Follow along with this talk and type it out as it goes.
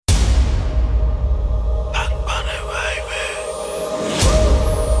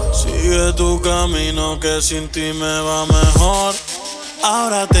Sigue tu camino que sin ti me va mejor.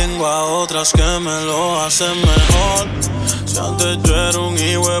 Ahora tengo a otras que me lo hacen mejor. Si antes yo era un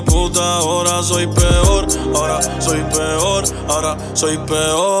hijo de puta, ahora soy peor. Ahora soy peor, ahora soy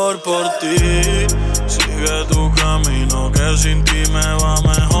peor por ti. Sigue tu camino que sin ti me va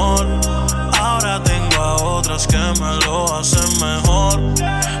mejor. Ahora tengo a otras que me lo hacen mejor.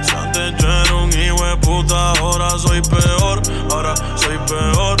 Si antes yo era un hijo de puta, ahora soy peor. Ahora soy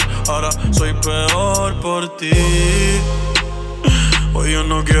peor, ahora soy peor por ti. Hoy yo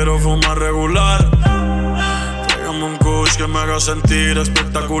no quiero fumar regular. Tráigame un kush que me haga sentir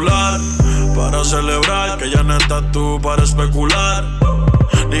espectacular. Para celebrar que ya no estás tú para especular.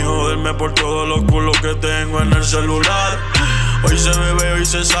 Ni joderme por todos los culos que tengo en el celular. Hoy se bebe, hoy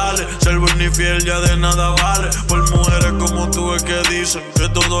se sale. Ser buen y fiel ya de nada vale. Por mujeres como tú es que dicen que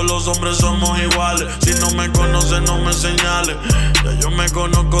todos los hombres somos iguales. Si no me conoces no me señales. Ya yo me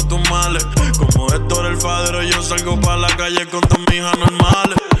conozco tus males. Como Héctor el Fadero yo salgo pa' la calle con tus mijas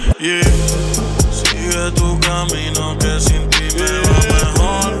normales. Yeah. Sigue tu camino que sin ti me va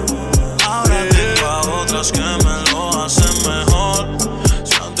mejor. Ahora tengo a otras que me lo hacen mejor.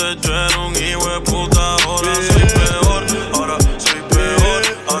 Si antes yo era un hijo de puta, ahora soy peor. Ahora soy peor,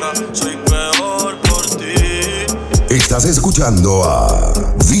 ahora soy peor por ti. Estás escuchando a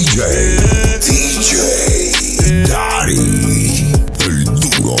DJ Daddy, el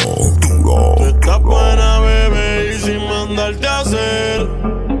duro. Tú estás buena, bebé, y sin mandarte a hacer.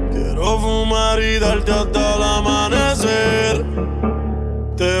 Quiero fumar y darte hasta el amanecer.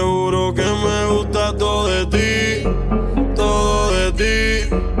 Te juro que me gusta todo de ti, todo de ti.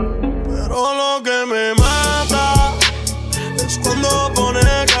 Pero lo que me mata es cuando pone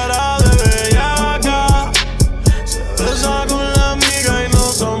cara de bellaca. Se besa con la amiga y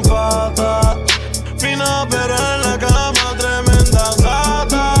no son patas. Fina pero en la cama tremenda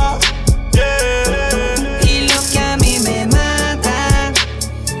gata. Yeah. Y lo que a mí me mata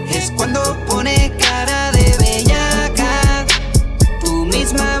es cuando pone cara de bellaca. Tú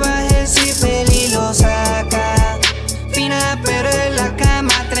misma bajas el cipel y lo saca. Fina pero en la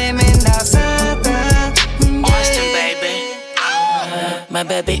cama tremenda sata. Austin, baby. Me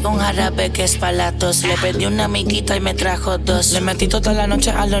bebí un jarabe que es palatos. Le pedí una amiguita y me trajo dos. Le metí toda la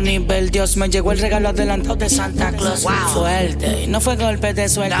noche a lo nivel Dios. Me llegó el regalo adelantado de Santa Claus. Fuerte, y no fue golpe de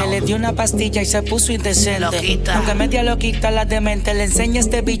suerte. Le di una pastilla y se puso indecente. Loquita. Aunque media loquita la demente. Le enseñé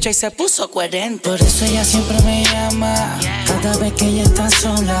este bicho y se puso coherente. Por eso ella siempre me llama. Cada vez que ella está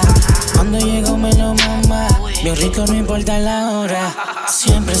sola. Cuando llego me lo mama. Bien rico no importa la hora.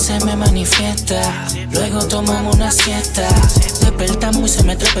 Siempre se me manifiesta. Luego tomamos una siesta. Despertamos y se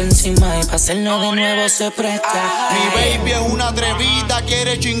me trepa encima. Y pa' hacerlo de nuevo se presta. Mi baby es una atrevida.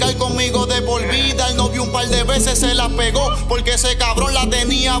 Quiere chingar conmigo de por vida. El novio un par de veces se la pegó. Porque ese cabrón la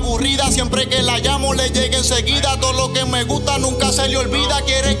tenía aburrida. Siempre que la llamo le llega enseguida. Todo lo que me gusta nunca se le olvida.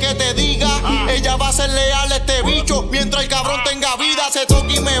 Quiere que te diga, ella va a ser leal a este bicho. Mientras el cabrón tenga vida, se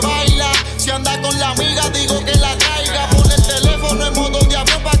toca y me baila. Si anda con la amiga, digo que la traiga. Pone el teléfono en modo de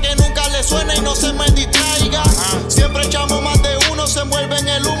avión pa' que nunca le suene y no se me distraiga. Siempre echamos más de uno, se envuelve en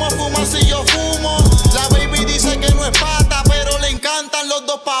el humo, fuma si yo fumo. La baby dice que no es pata, pero le encantan los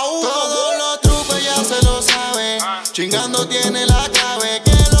dos pa' uno. Todos los trucos ya se lo sabe. Chingando tiene la clave.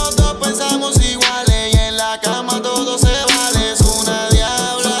 Que los dos pensamos iguales y en la cama todo se vale. Es una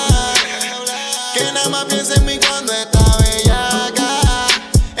diabla que nada más piensa en mí cuando está bellaca.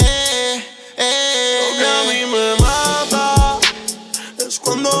 Lo que a mí me mata es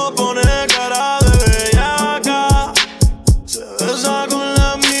cuando pone cara de bellaca. Se besa con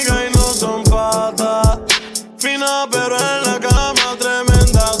la amiga y no son patas. Fina pero en la cama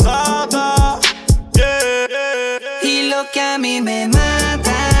tremenda gata. Yeah, yeah, yeah. Y lo que a mí me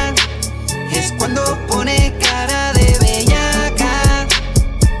mata es cuando pone cara de bellaca.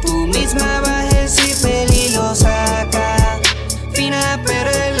 Tú misma bajas el cipel y lo saca. Fina pero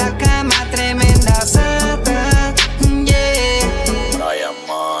en la cama tremenda sata. Yeah. Brian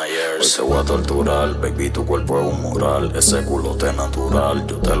Myers. Hoy te voy a torturar, baby, tu cuerpo es un mural. Ese culote natural,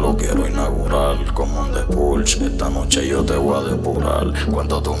 yo te lo quiero inaugurar. Como un depulch, esta noche yo te voy a depurar.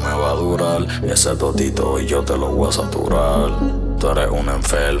 ¿Cuánto tú me vas a durar? Ese totito y yo te lo voy a saturar. Tú eres una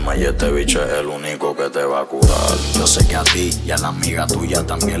enferma y este bicho es el único que te va a curar. Yo sé que a ti y a la amiga tuya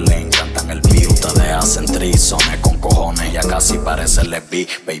también le encantan el pío. Ustedes hacen trizones con cojones cojones, ya casi parece lesbi.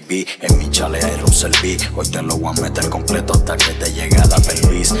 Baby, en mi chale hay Russell B. Hoy te lo voy a meter completo hasta que te llegue a la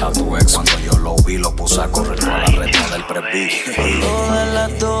pelvis. A tu ex cuando yo lo vi, lo puse a correr toda la reta del Presby. Todas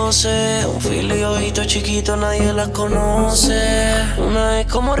las 12, un filo y ojito chiquito, nadie las conoce. Una es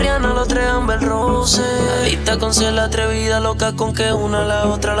como Rihanna, la otra es Amber Rose. Adicta con ser la atrevida, loca con que una a la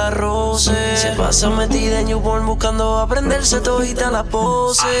otra la roce. Se pasa metida en newborn buscando aprenderse todita la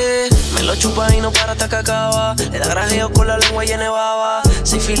pose. Me lo chupa y no para hasta que acaba. Le da grajeo con la lengua llena de baba.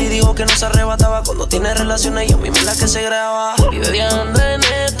 Si Philly dijo que no se arrebataba cuando tiene relaciones, yo misma es la que se graba. Vive viajando en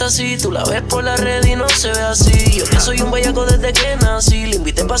éxtasis, tú la ves por la red y no se ve así. Yo que soy un bellaco desde que nací. Le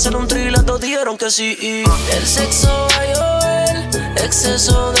invité pa' hacer un thriller, todos dijeron que sí. El sexo va a llover,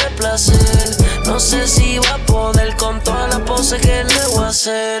 exceso de placer. No sé si va a poder con todas las poses que le voy a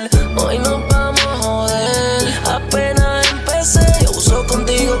hacer. Hoy nos vamos a joder, apenas empecé. Yo uso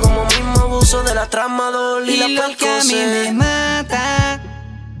contigo como mismo abuso de la tramadol y la lo que a mí me mata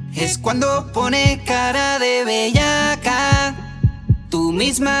es cuando pone cara de bellaca. Tú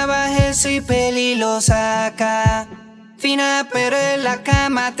misma bajes y peli lo saca. Fina pero en la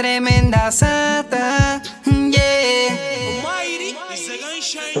cama tremenda sata. Yeah.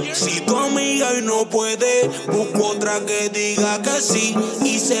 Si tu amiga y no puede, busco otra que diga que sí.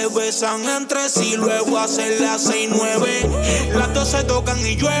 Y se besan entre sí, luego hacen las 6-9. Las dos se tocan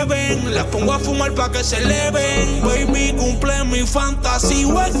y llueven, las pongo a fumar pa' que se eleven. Baby, cumple mi fantasía,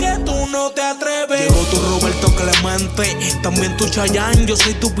 o es que tú no te atreves. Llegó tu Roberto Clemente, también tu Chayanne, yo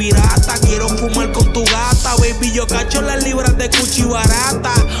soy tu pirata. Quiero fumar con tu gata, baby, yo cacho las libras de cuchi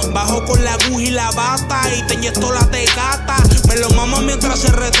barata. Bajo con la aguja y la bata y te inyecto la tecata. Me lo mamo mientras se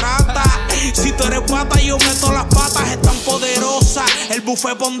retrata. Si tú eres pata, yo meto las patas. Es tan poderosa, el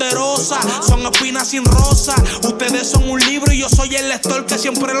buffet ponderosa. Son espinas sin rosa. Ustedes son un libro y yo soy el lector que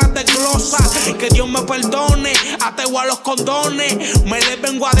siempre las desglosa. Que Dios me perdone, ateo a los condones. Me les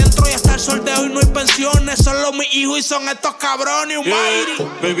vengo adentro y hasta el sol de hoy no hay pensiones. Solo mis hijos y son estos cabrones. Yeah.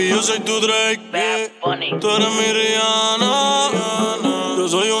 Baby, yo soy tu Drake, yeah. Tú eres mi Rihanna. Yo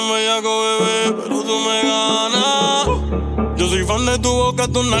soy un bellaco, bebé, pero tú me ganas. Yo soy fan de tu boca,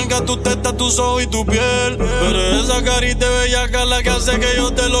 tu nalga, tu testa, tus ojos y tu piel. Pero esa carita bellaca la que hace que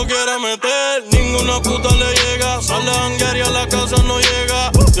yo te lo quiera meter. Ninguna puta le llega, sale a janguear y a la casa no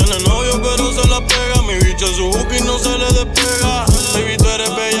llega. Tiene novio pero se la pega, mi bicho es su hook y no se le despega. Baby, tú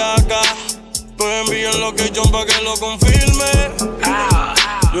eres bellaca, pues envío en location pa' que lo confirme.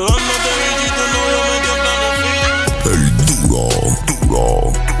 Yo dándote bichito, novio me dio plano firme. El duro.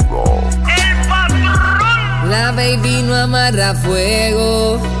 La baby no amarra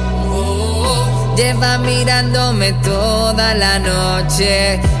fuego. Lleva mirándome toda la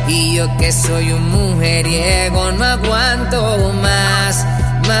noche. Y yo que soy un mujeriego no aguanto más.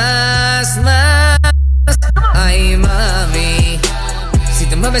 Ay mami, si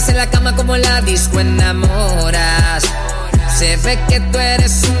te mueves en la cama como la disco enamoras. Se ve que tú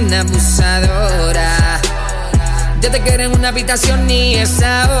eres una abusadora. Yo te quiero en una habitación y es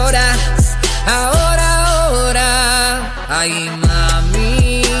ahora. Ay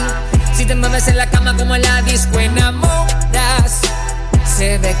mami, si te mueves en la cama como en la disco enamoras.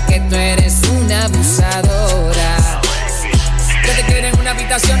 Se ve que tú eres una abusadora. Yo te quiero en una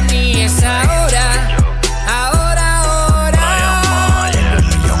habitación y es ahora. El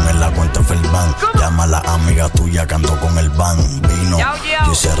millón en la cuenta Felban. Llama a la amiga tuya que ando con el van. Vino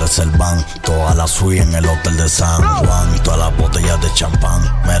y se reservan toda la suite en el hotel de San Juan. Todas las botellas de champán.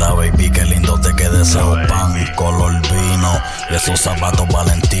 Mira baby, qué lindo te queda ese pan. Color vino y esos zapatos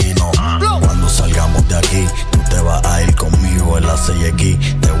Valentino. Cuando salgamos de aquí, tú te vas a ir conmigo en la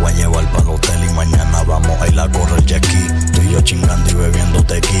CX. Te voy a llevar para el hotel y mañana vamos a ir a correr jet ski. Tú y yo chingando y bebiendo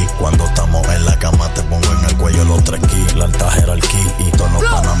tequila. Cuando estamos en la cama te pongo en el cuello los 3 keys. La alta jerarquía y todos los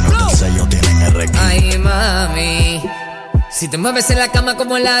panamios del sello tienen RQ. Ay mami, si te mueves en la cama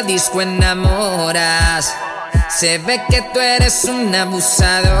como en la disco enamoras. Se ve que tú eres una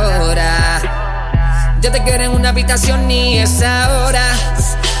abusadora. Yo te quiero en una habitación y es ahora.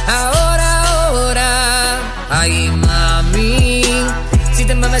 Ay mami, si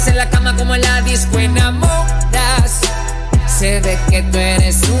te mueves en la cama como en la disco enamoras. Se ve que tú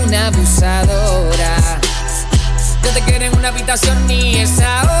eres una abusadora. Yo te quiero en una habitación y es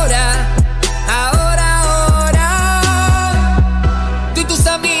ahora. Tú y tus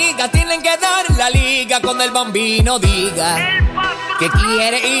amigas tienen que dar la liga cuando el bambino diga que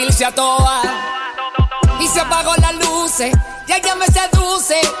quiere irse a toa. Y se apagó las luces y ella me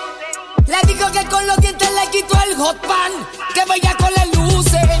seduce. Le digo que con los dientes le quito el hot pan, que vaya con las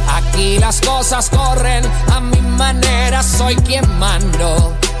luces. Aquí las cosas corren a mi manera. Soy quien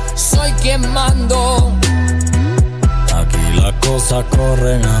mando. Si las cosas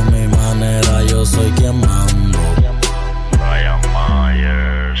corren a mi manera, yo soy quien mando. Brian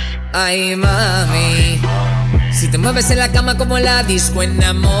Myers. Ay, mami, si te mueves en la cama como la disco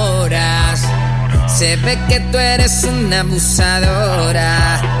enamoras. Se ve que tú eres una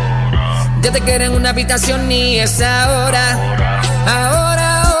abusadora. Yo te quiero en una habitación y es ahora.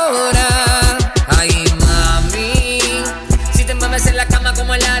 Ay, mami, si te mueves en la cama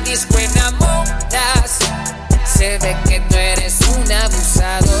como la disco enamoras. Se ve que tú eres una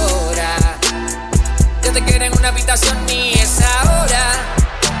abusadora. Yo te quiero en una habitación y es ahora.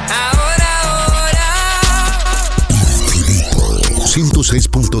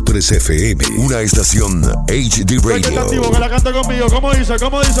 106.3 FM, una estación HD Radio. Que la canta conmigo. ¿Cómo dice?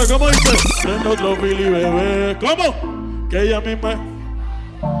 En otro Philly, bebé. ¿Cómo? Que ella misma.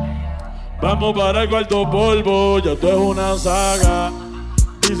 Vamos para el cuarto polvo, ya esto es una saga.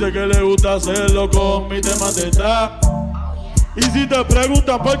 Dice que le gusta hacerlo con mi tema de trap. Y si te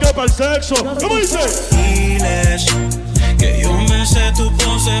preguntan por qué para el sexo, ¿cómo dice? Diles que yo me sé tus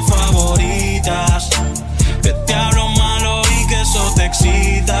poses favoritas, que te hablo malo y que eso te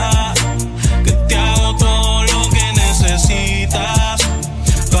excita, que te hago todo lo que necesitas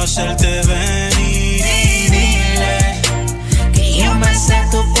para hacerte venir. Y dile que yo me sé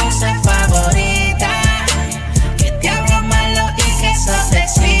tu pose favorita, que te hablo malo y que eso te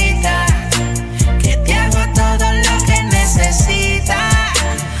excita, que te hago todo lo que necesitas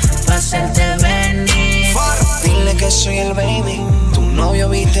para hacerte venir. Dile que soy el baby, tu novio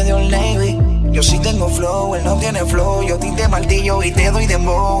viste de Old Navy. Yo sí tengo flow, él no tiene flow. Yo tinte martillo y te doy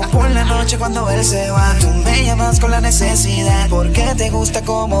dembow. Por la noche cuando él se va, tú me llamas con la necesidad, porque te gusta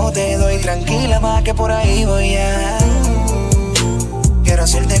como te doy. Tranquila más que por ahí voy a. Quiero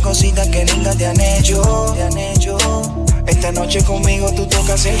hacerte cositas que lindas te han hecho. Esta noche conmigo tú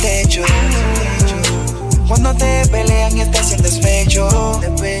tocas el techo. Cuando te pelean y estás en despecho,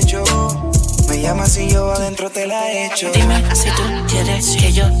 me llamas y yo adentro te la echo. Dime si tú quieres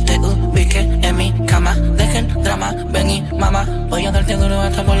que yo te ubique en mi cama. Dejen drama, ven y mamá. Voy a darte duro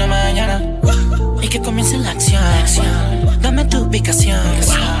hasta por la mañana. Y que comience la acción. Dame tu ubicación.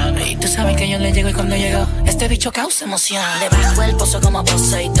 Y tú sabes que yo le llego y cuando llego este bicho causa emoción. Le bajo el pozo como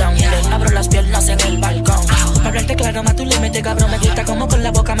Poseidón. Le abro las piernas en el balcón. Para hablarte claro, más tu límite, cabrón. Me gusta como con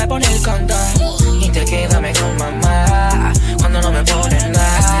la boca me pone el condón. Y te quédame con mamá cuando no me ponen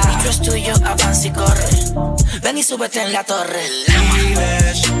nada. Este bicho es tuyo, avanza y corre. Ven y súbete en la torre.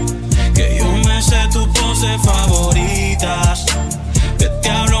 Diles que yo me sé tus poses favoritas, que te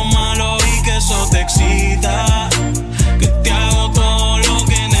hablo malo y que eso te excita, que te hago todo lo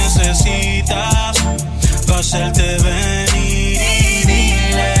que necesitas para hacerte venir. Y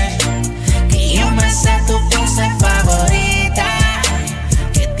dile que yo me sé tu pose favorita,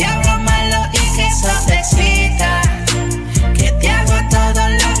 que te hablo malo y que eso te excita, que te hago todo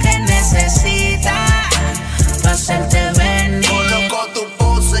lo que necesitas para hacerte venir. Coloco tu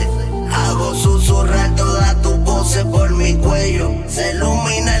pose, hago susurrar toda tu pose por mi cuello. Se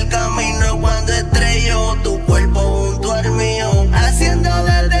ilumina el camino cuando estrello tu cuerpo junto al mío, haciendo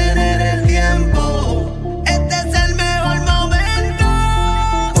detener el tiempo. Este es el mejor momento.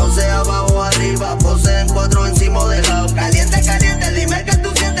 Pose abajo, arriba, pose en cuatro encima de lado. Caliente, caliente, dime qué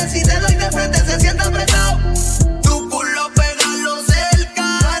tú sientes. Si te doy de frente se siente apretado. Tu culo pégalo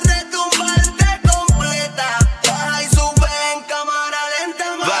cerca, va a retumbarte completa. Baja y sube en cámara lenta,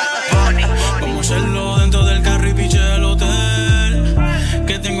 vamos a hacerlo dentro del carro y piche del hotel.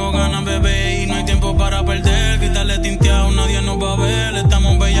 Que tengo ganas, bebé, y no hay tiempo para perder. Quitarle tinteado, nadie nos va a ver.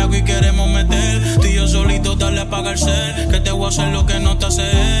 Estamos bellacos y queremos meter. Tú y yo solitos, darle a apagar el cel. Que te voy a hacer lo que no te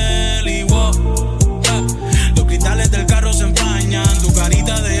hace él. Y wow, los cristales del carro se empañan. Tu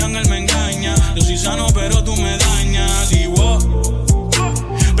carita de ángel me engaña. Yo soy sano, pero tú me dañas. Y wow,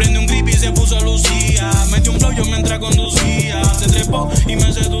 prende un grip y se puso Lucía. Metí un flow yo mientras conducía. Se trepó y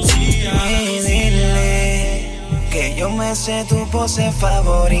me seducía. Y dile que yo me sé tu pose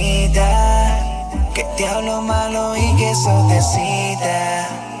favorita, que te hablo malo y que eso te excita,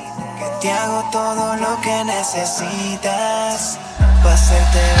 que te hago todo lo que necesitas para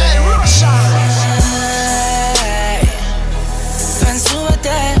hacerte Ven,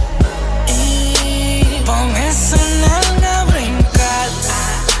 súbete y pon esa nalga a brincar.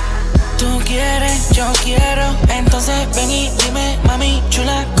 Tú quieres, yo quiero. Entonces ven y dime, mami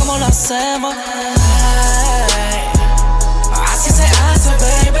chula, ¿cómo lo hacemos? Así se hace,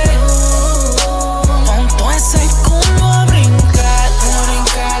 baby. Pon todo ese culo a brincar,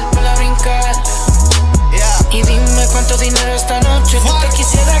 a brincar. Y dime cuánto dinero esta noche yo te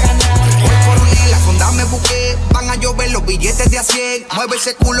quisiera ganar. Voy por mí, la fonda me busqué. Van a llover los billetes de a 100. Mueve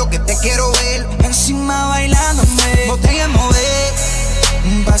ese culo que te quiero ver. Encima bailándome, Botella en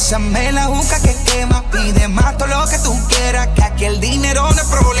Pásame la juca que quema, pide más todo lo que tú quieras, que aquí el dinero no es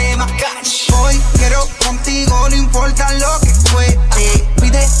problema. Hoy quiero contigo, no importa lo que cueste.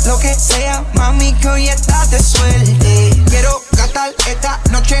 Pide lo que sea, mami, que hoy estás de suerte. Quiero gastar esta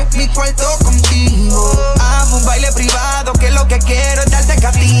noche mi cuarto contigo. Amo un baile privado, que lo que quiero es darte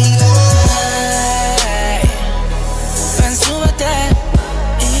castigo. Ven, súbete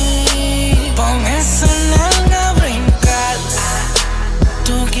y pon esa nalga a brincar.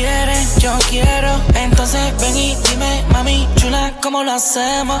 Tú quieres, yo quiero, entonces ven y dime, mami chula, ¿cómo lo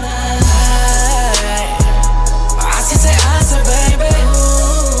hacemos? Así se hace, baby.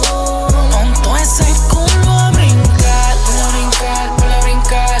 Pon todo ese culo a brincar, ponlo a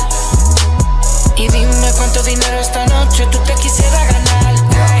brincar. Y dime cuánto dinero esta noche tú te quisieras ganar.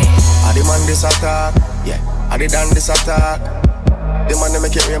 I demand this attack, yeah, I did done this attack. The man that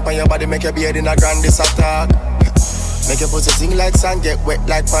make it rain on your body, make your beard in a grand this attack. Make your pussy sing like sand, get wet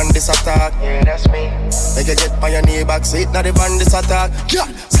like pan this attack. Yeah, that's me. Make you get on your knee back seat, now the pan this attack. Yeah,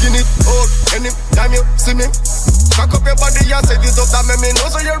 skinny, old, any time you see me. Cock up your body and set it up, that make me know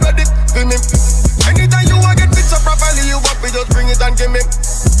so you're ready for me. Anytime you want get fixed up properly, you want me, just bring it and give me.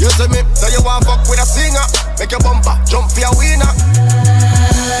 You see me, so you want fuck with a singer. Make your bumper jump for your winner.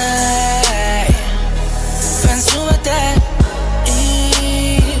 Ven, súbete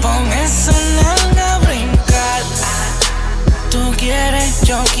y pon esa nalga a brincar. Tú quieres,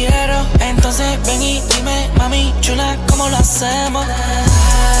 yo quiero, entonces ven y dime, mami chula, ¿cómo lo hacemos?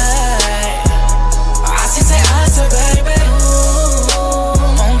 Así se hace, baby.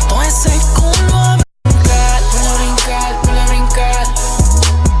 Pon todo ese culo a brincar, ponlo a brincar.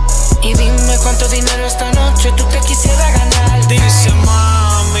 Y dime cuánto dinero esta noche tú te quisieras ganar. Dice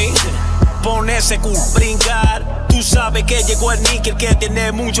mami, pon ese culo a brincar. Tú sabes que llegó el níquel que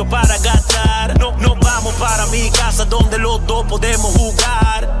tiene mucho para gastar. Nos vamos para mi casa donde los dos podemos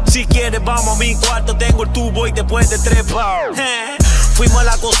jugar. Si quieres vamos a mi cuarto, tengo el tubo y te puedes trepar. Fuimos a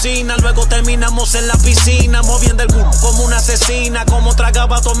la cocina, luego terminamos en la piscina, moviendo el culo como una asesina, como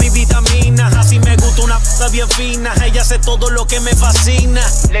tragaba todas mis vitaminas. Así me gusta una puta bien fina, ella hace todo lo que me fascina.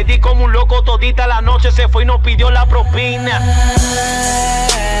 Le di como un loco todita la noche, se fue y nos pidió la propina.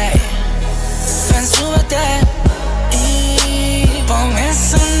 Ven, súbete y pon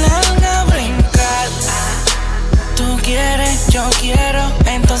esa nalga a brincar. Tú quieres, yo quiero,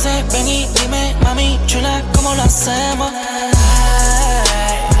 entonces ven y dime, mami chula, ¿cómo lo hacemos?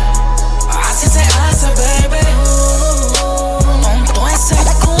 Así se hace, baby. Pon todo ese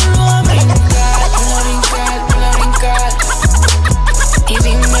culo a brincar, ponlo a brincar. Y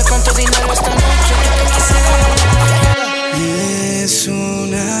dime cuánto dinero esta noche tú te quisieras. Es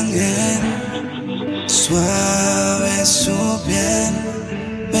un ángel, suave su piel,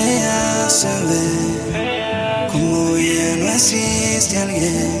 me hace ver como ya no existe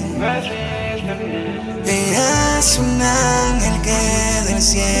alguien. Ella es un ángel que del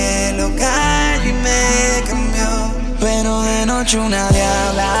cielo cayó y me cambió. Pero de noche una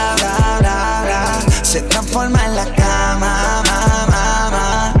diabla, bla, bla, bla, se transforma en la cama,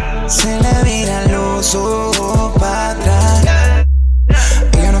 se le viran los ojos para atrás.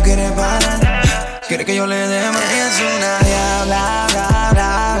 Ella no quiere parar, quiere que yo le dé más. Ella es una diabla, bla,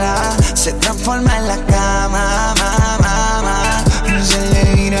 bla, bla, se transforma en la cama, se le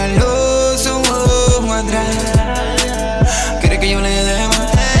viran los ojos para atrás. Quiere que yo le dé más,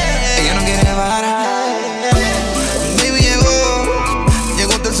 ella no quiere parar. Baby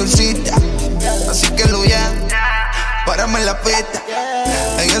llegó tu solcita, así que lo ya, párame en la pista.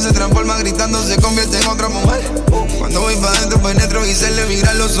 Ella se transforma gritando, se convierte en otra mujer. Cuando voy pa' dentro penetro y se le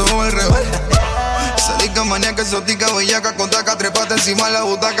viran los ojos al revés. Sadica, maníaca, exótica, bellaca, con taca, trepata encima de la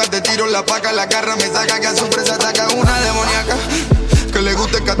butaca. Te tiro la paca, la garra me saca, que a sorpresa ataca una demoníaca. Que le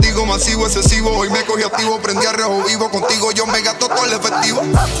gusta el castigo masivo, excesivo. Hoy me cogí activo, prendí a rejo vivo. Contigo yo me gasto todo el efectivo.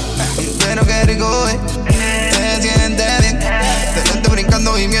 Pero qué rico es, te sientes bien. Te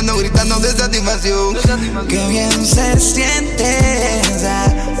brincando, gimiendo, gritando de satisfacción. Qué bien se siente esa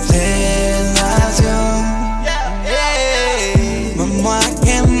sensación. Vamos a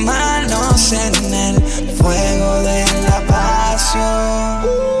quemarnos en el fuego de la pasión.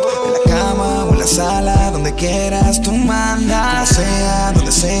 En la cama o en la sala, donde quieras tú mandas. Como sea,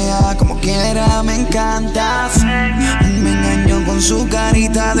 donde sea, como quiera me encantas. Me engañó con su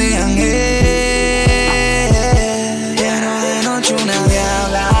carita de ángel. Pero de noche una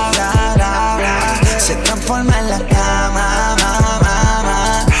diabla, bla, bla, bla, se transforma en la cama,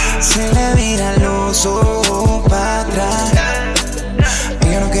 se le viran los ojos para atrás.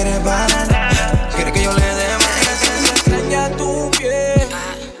 Ella no quiere parar, quiere que yo le dé más. Extraña tu piel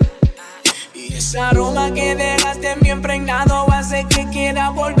y ese aroma que dejaste bien impregnado hace que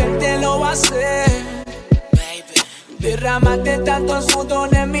quiera volvértelo a hacer. Derramaste tantos sudor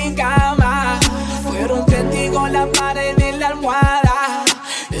en mi cama. Fueron testigos la pared y la almohada.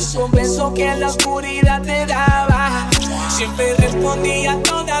 Esos besos que en la oscuridad te daba. Siempre respondía a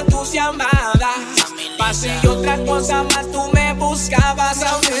todas tus llamadas. Pase y otra cosa más tú me buscabas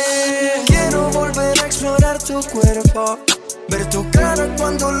a ver. Quiero volver a explorar tu cuerpo, ver tu cara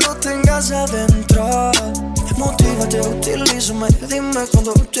cuando lo tengas adentro. Motívate, utilízame, dime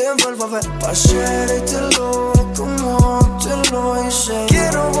cuando te vuelva a ver. Pa' hacértelo como te lo hice.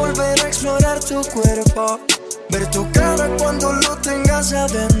 Quiero volver a explorar tu cuerpo, ver tu cara cuando lo tengas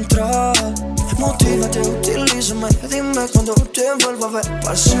adentro. Motívate, utilízame, dime cuando te vuelva a ver.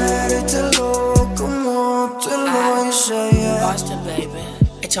 Pa' hacértelo como te lo hice, yeah. Boston, baby.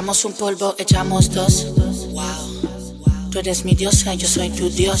 Echamos un polvo, echamos dos. Wow. Tú eres mi diosa, yo soy tu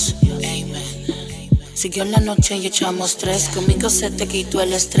Dios. Amen. Siguió la noche y echamos tres. Conmigo se te quitó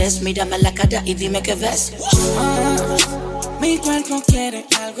el estrés. Mírame a la cara y dime qué ves. Mi cuerpo quiere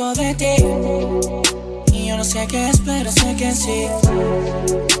algo de ti. Y yo no sé qué es, pero sé que sí.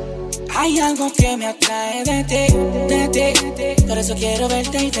 Hay algo que me atrae de ti. Por eso quiero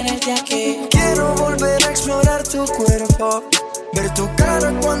verte y tenerte aquí. Quiero volver a explorar tu cuerpo, ver tu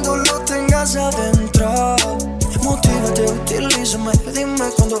cara cuando lo tengas adentro. Motívate, utilízame, dime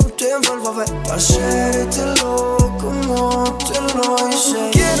cuando te vuelva a ver. Pa' hacértelo como te lo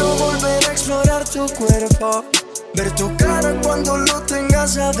hice. Quiero volver a explorar tu cuerpo, ver tu cara cuando lo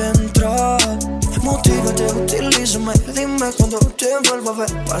tengas adentro. Motívate, utilízame, dime cuando te vuelva a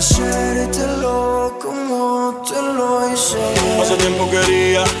ver. Pa' hacértelo como te lo hice. Hace tiempo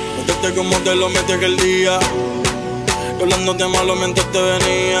quería meterte como te lo metí aquel día. Y hablándote malo mientras te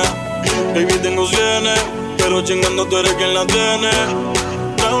venía. Baby, tengo cienes, pero chingando tú eres quien la tiene.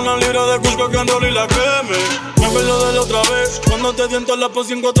 Trae una libra de Cusco que enrole y la queme. Me acuerdo de la otra vez, cuando te diento la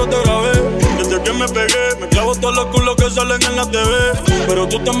pose en 4 te grabé. Desde que me pegué, me clavo todos los culos que salen en la TV. Pero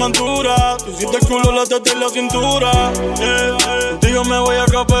tú te manturas, tú hiciste el culo, la teta y la cintura. Contigo me voy a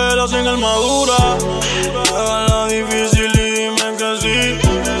capela sin armadura. Hágala difícil y dime que sí.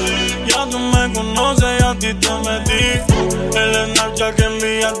 Ya tú me conoces y a ti te metí. El Snapchat que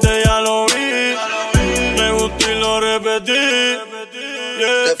enviaste ya lo vi. Me gustó y lo repetí.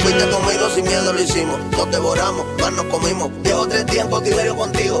 Te fuiste conmigo, sin miedo lo hicimos. Nos devoramos, más nos comimos. Llevo 3 días en cautiverio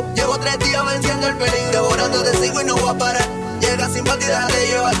contigo. Llevo 3 días venciendo el peligro. Devorando te sigo y no voy a parar. Llega sin partida de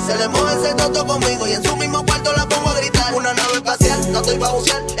llevar. Se le moja ese toto conmigo y en su mismo cuarto la pongo a gritar. Una nave espacial, no estoy pa'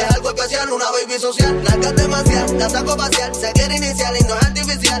 bucear. Es algo especial, una baby social. Largas demasiado, la saco pasear. Se quiere iniciar y no es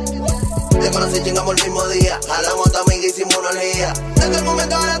artificial. Te conocí, chingamos el mismo día. Jalamos a tu amiga y hicimos una orgía. Desde el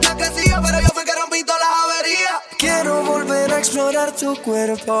momento ahora estás crecida, pero yo fui que rompí todas las averías. Quiero volver a explorar tu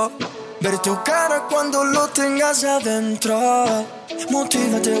cuerpo, ver tu cara cuando lo tengas adentro.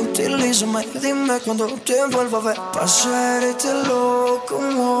 Motívate, utilízame, dime cuando te vuelva a ver. Pa' hacértelo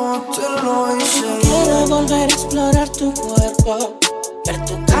como te lo hice. Quiero volver a explorar tu cuerpo, ver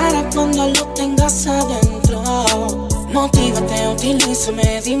tu cara cuando lo tengas adentro. Motívate,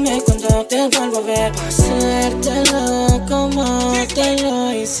 utilízame, dime cuando te vuelvo a ver. Pa' hacértelo como te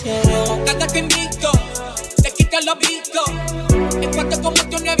lo hicieron. Cada que invito, te quito lo visto. En cuanto como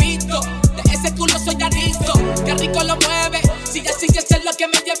yo no he visto, de ese culo soy adicto. Qué rico lo mueve, sigue, eso es lo que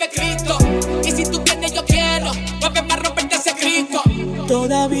me lleve Cristo. Y si tú tienes, yo quiero, mueve más romperte ese cristo.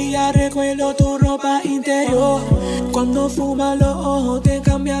 Todavía recuerdo tu ropa interior. Cuando fumas los ojos te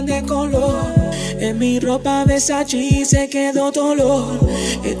cambian de color. En mi ropa Versace se quedó dolor.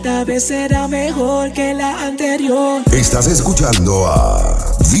 Esta vez será mejor que la anterior. Estás escuchando a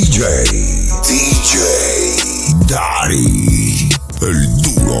DJ Daddy, el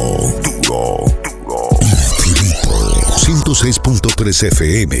duro. 106.3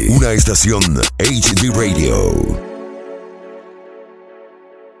 FM, una estación HD Radio.